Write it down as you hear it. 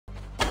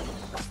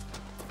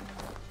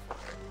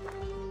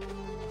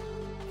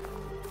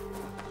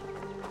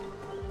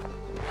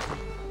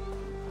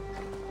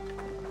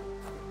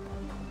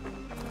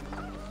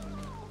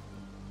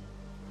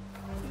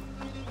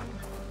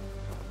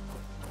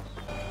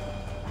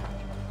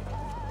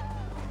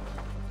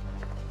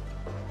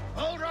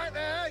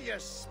you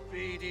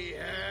speedy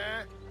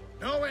hare.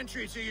 No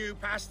entry to you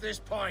past this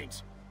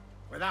point,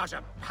 without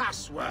a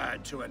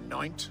password to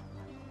anoint.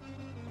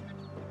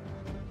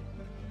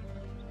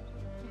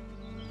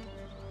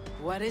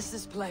 What is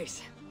this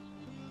place?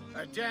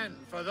 A den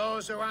for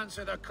those who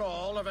answer the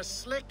call of a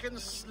slick and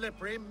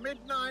slippery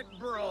midnight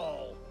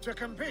brawl. To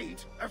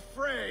compete, a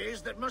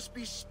phrase that must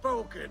be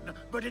spoken,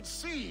 but it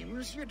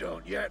seems you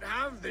don't yet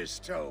have this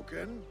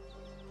token.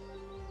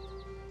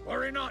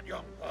 Worry not,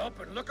 young pup,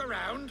 and look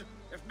around.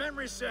 If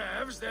memory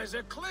serves, there's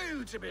a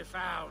clue to be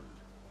found.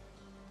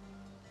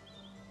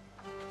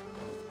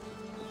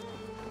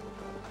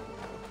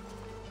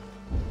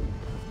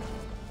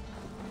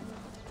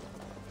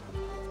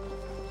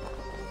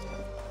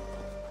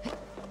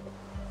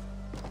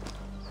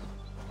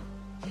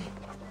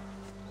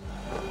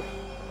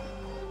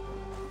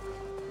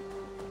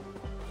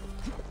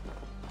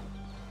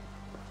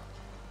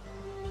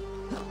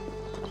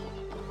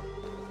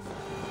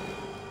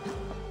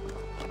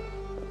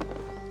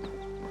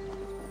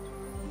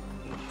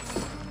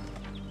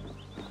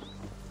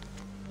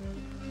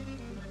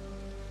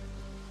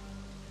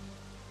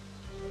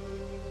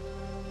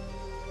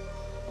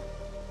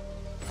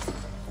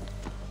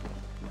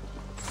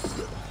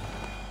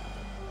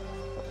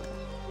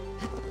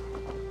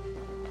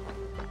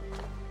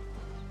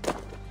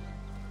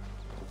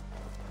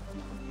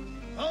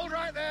 Hold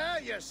right there,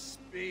 you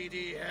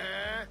speedy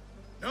hare.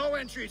 No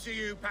entry to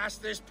you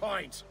past this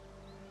point,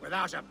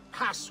 without a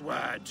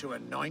password to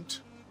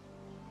anoint.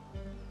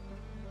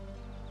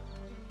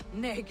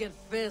 Naked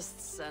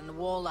fists and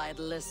wall-eyed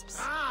lisps.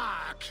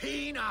 Ah,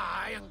 keen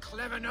eye and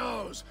clever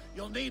nose.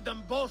 You'll need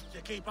them both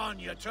to keep on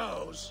your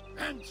toes.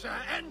 Enter,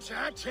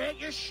 enter,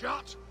 take your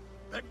shot.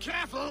 But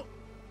careful,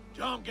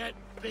 don't get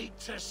beat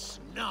to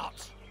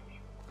snot.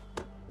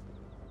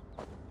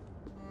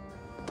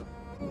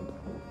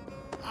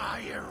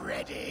 Are you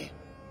ready?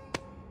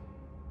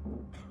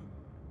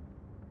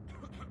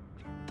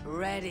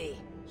 Ready.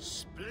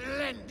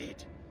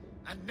 Splendid.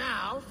 And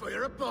now for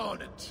your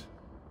opponent.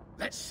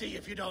 Let's see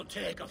if you don't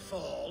take a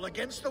fall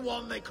against the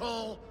one they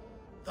call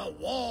the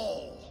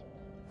Wall.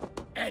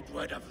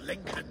 Edward of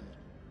Lincoln.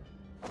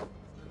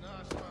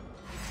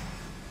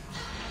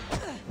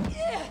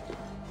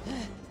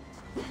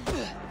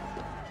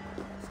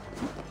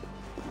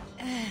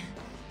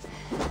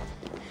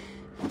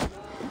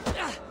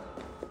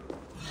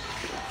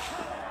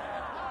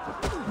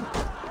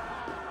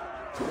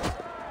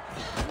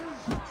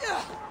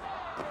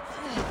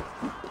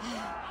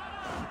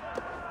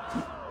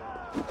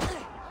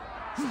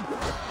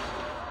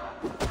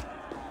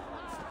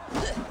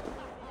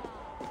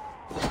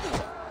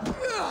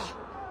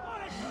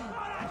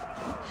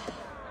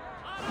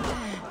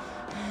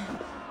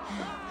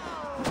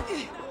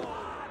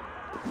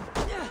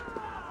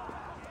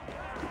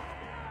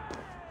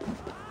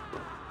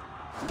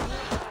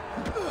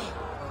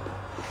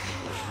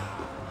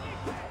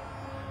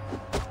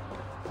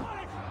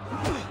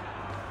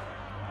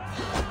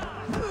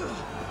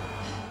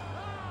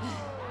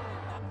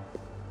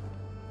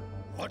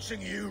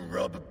 Watching you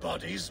rub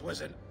bodies was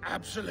an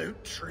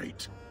absolute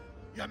treat.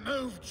 You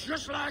moved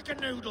just like a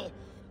noodle.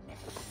 My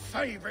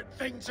favorite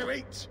thing to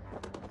eat.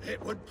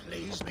 It would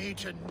please me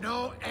to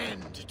no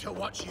end to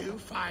watch you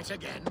fight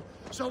again.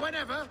 So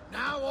whenever,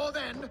 now or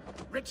then,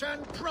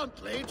 return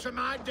promptly to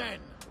my den.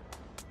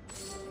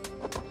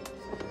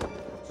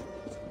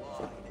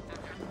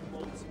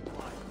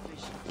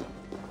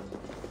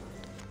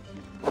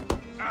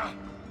 Ah.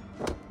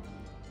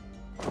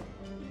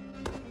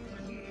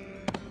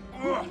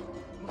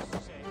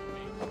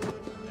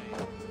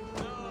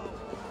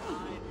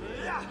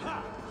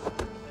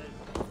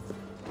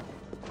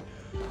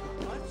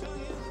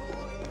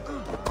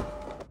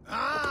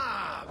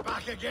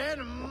 Back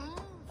again?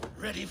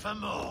 Ready for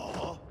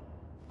more?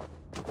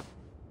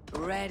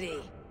 Ready.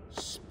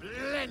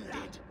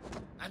 Splendid.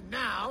 And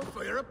now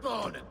for your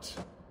opponent.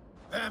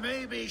 There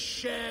may be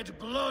shed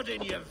blood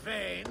in your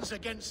veins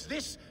against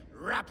this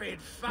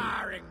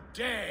rapid-firing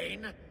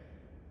Dane,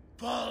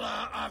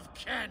 Buller of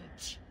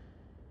Kent.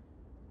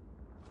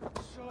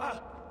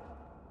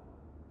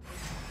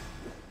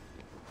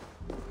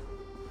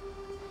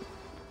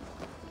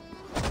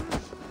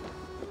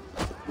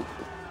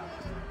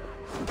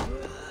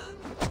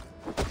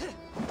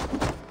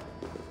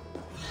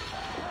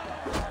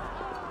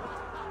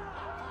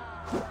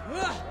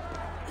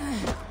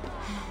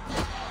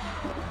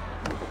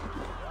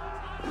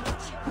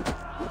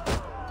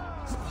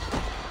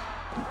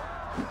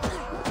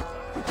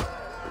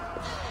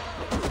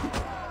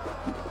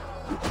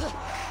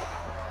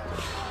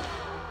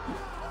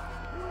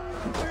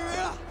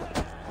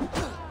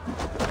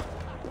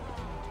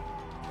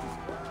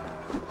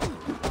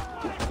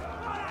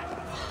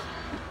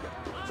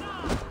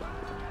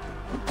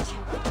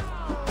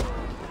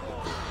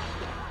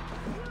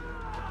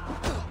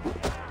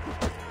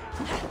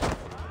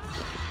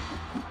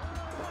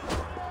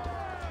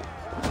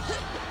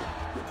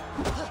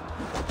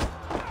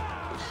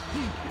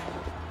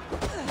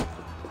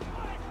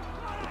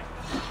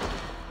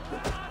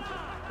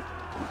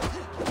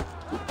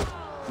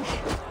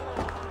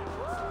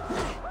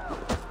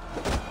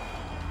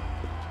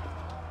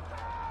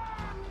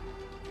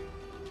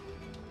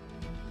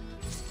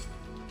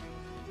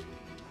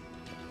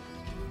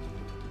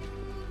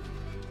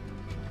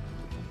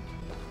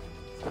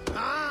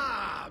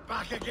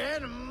 Back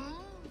again,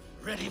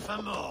 hmm? Ready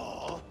for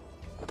more?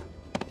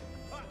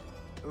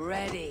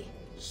 Ready.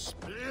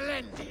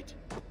 Splendid!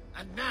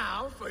 And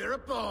now for your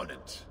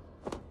opponent.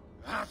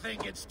 I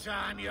think it's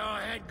time your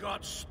head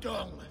got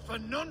stung, for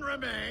none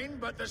remain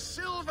but the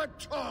silver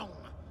tongue.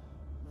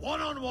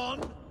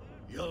 One-on-one,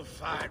 you'll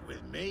fight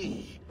with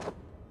me.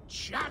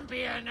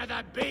 Champion of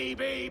the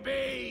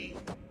BBB!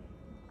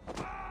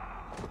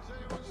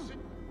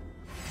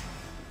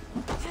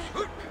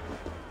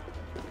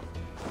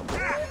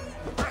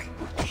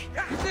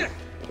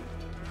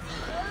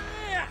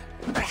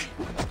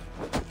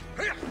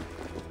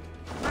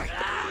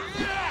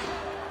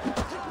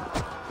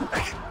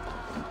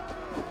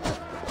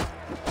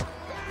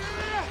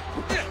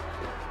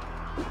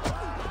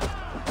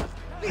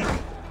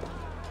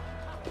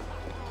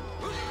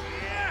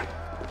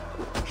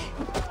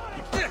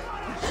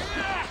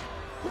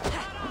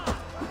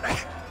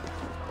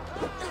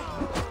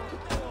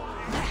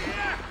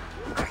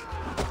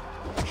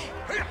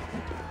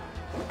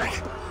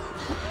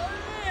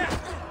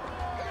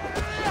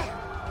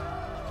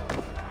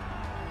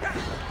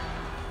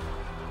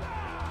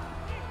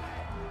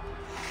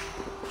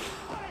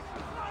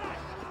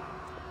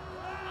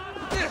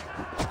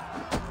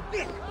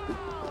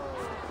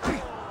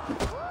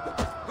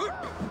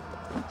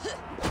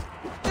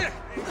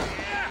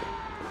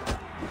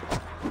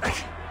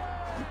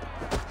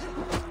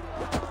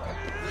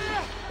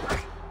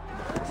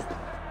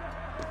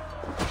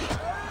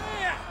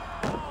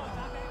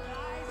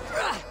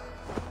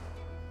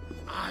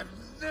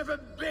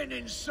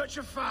 In such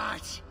a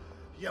fight,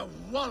 you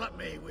wallop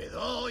me with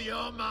all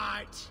your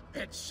might.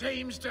 It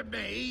seems to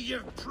me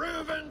you've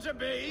proven to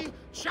be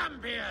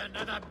champion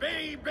of the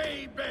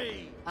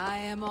BBB. I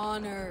am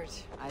honored,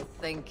 I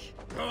think.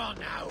 Go on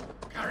now,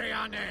 carry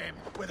our name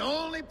with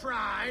only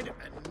pride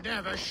and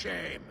never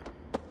shame.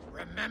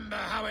 Remember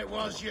how it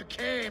was you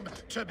came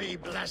to be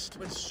blessed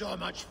with so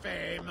much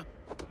fame.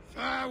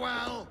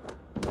 Farewell.